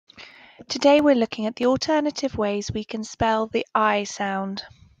Today we're looking at the alternative ways we can spell the I sound.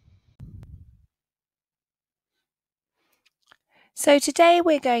 So today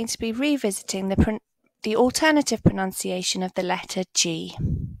we're going to be revisiting the alternative pronunciation of the letter G.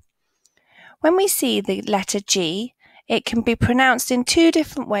 When we see the letter G, it can be pronounced in two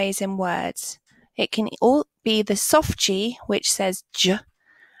different ways in words. It can all be the soft G, which says J,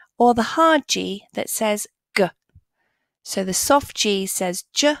 or the hard G that says G. So the soft G says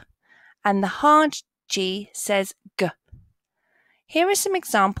J, and the hard G says G. Here are some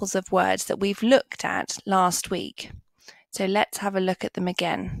examples of words that we've looked at last week. So let's have a look at them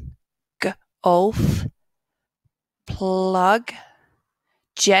again. Golf, plug,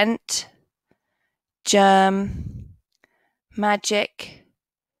 gent, germ, magic,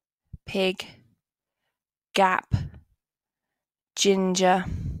 pig, gap, ginger,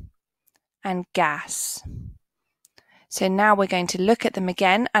 and gas. So now we're going to look at them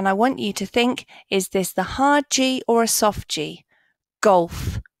again, and I want you to think, is this the hard G or a soft G?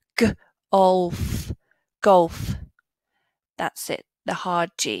 Golf, g-olf, golf. That's it, the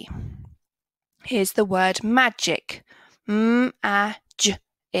hard G. Here's the word magic, m-a-j-ik.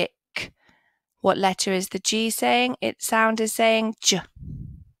 What letter is the G saying? Its sound is saying J.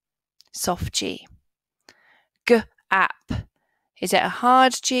 Soft G. G-ap. Is it a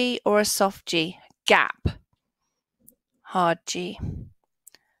hard G or a soft G? Gap. Hard G.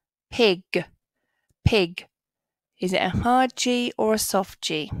 Pig. Pig. Is it a hard G or a soft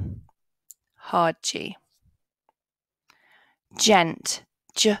G? Hard G. Gent.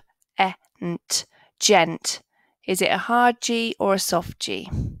 J-e-nt. Gent. Is it a hard G or a soft G?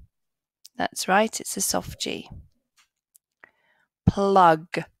 That's right, it's a soft G. Plug.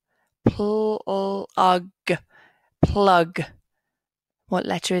 Plug. Plug. What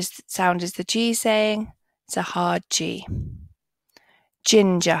sound is the G saying? It's a hard G.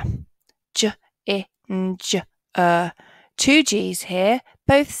 Ginger. J-I-n-j. Two G's here,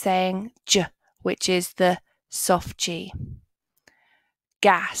 both saying J, which is the soft G.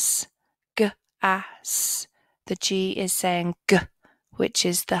 Gas. G-as. The G is saying G, which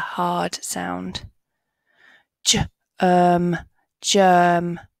is the hard sound. Germ.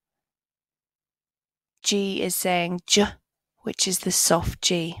 G is saying J, which is the soft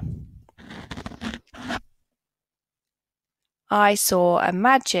G. I saw a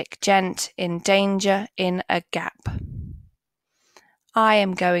magic gent in danger in a gap. I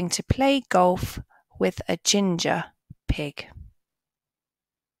am going to play golf with a ginger pig.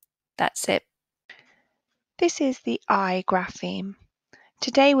 That's it. This is the I grapheme.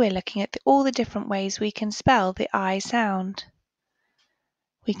 Today we're looking at all the different ways we can spell the I sound.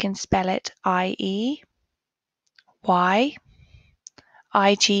 We can spell it I-E, Y,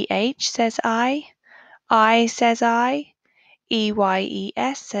 I-G-H says I says I,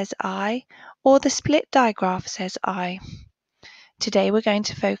 E-Y-E-S says I, or the split digraph says I. Today we're going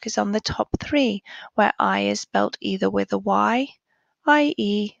to focus on the top three, where I is spelt either with a Y,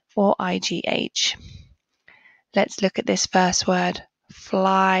 I-E, or I-G-H. Let's look at this first word,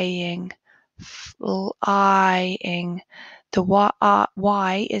 flying, flying. The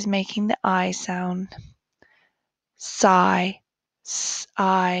Y is making the I sound. Sigh,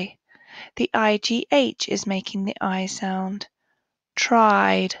 sigh. The I-G-H is making the I sound.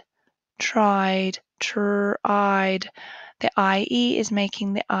 Tried, tried, tried. The I-E is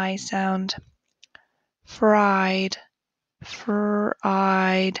making the I sound. Fried,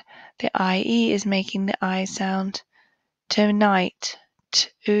 fried. The I-E is making the I sound. Tonight,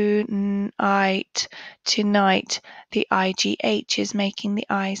 tonight, tonight. The I-G-H is making the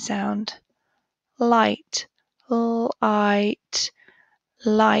I sound. Light, light,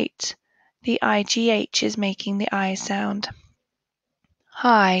 light. The I-G-H is making the I sound.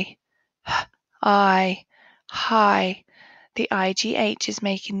 High, high, high. The I-G-H is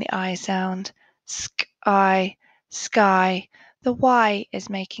making the I sound. Sky, sky. The Y is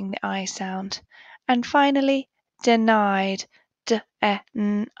making the I sound. And finally, denied,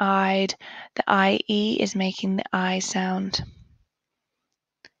 denied. The I-E is making the I sound.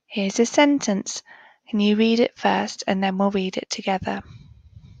 Here's a sentence. Can you read it first and then we'll read it together?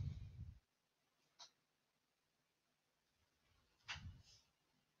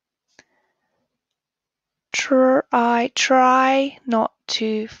 Try not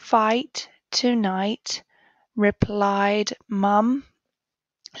to fight tonight, replied Mum.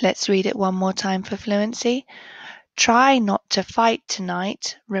 Let's read it one more time for fluency. Try not to fight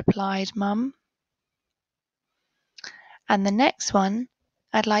tonight, replied Mum. And the next one,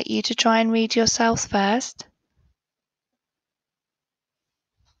 I'd like you to try and read yourselves first.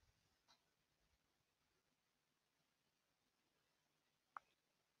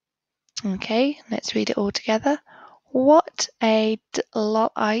 Okay, let's read it all together. What a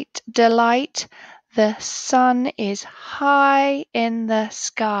delight, the sun is high in the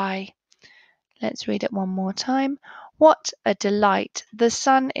sky. Let's read it one more time. What a delight, the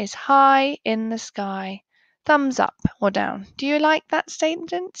sun is high in the sky. Thumbs up or down. Do you like that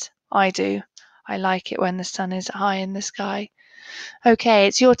statement? I do. I like it when the sun is high in the sky. Okay,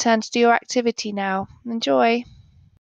 it's your turn to do your activity now. Enjoy.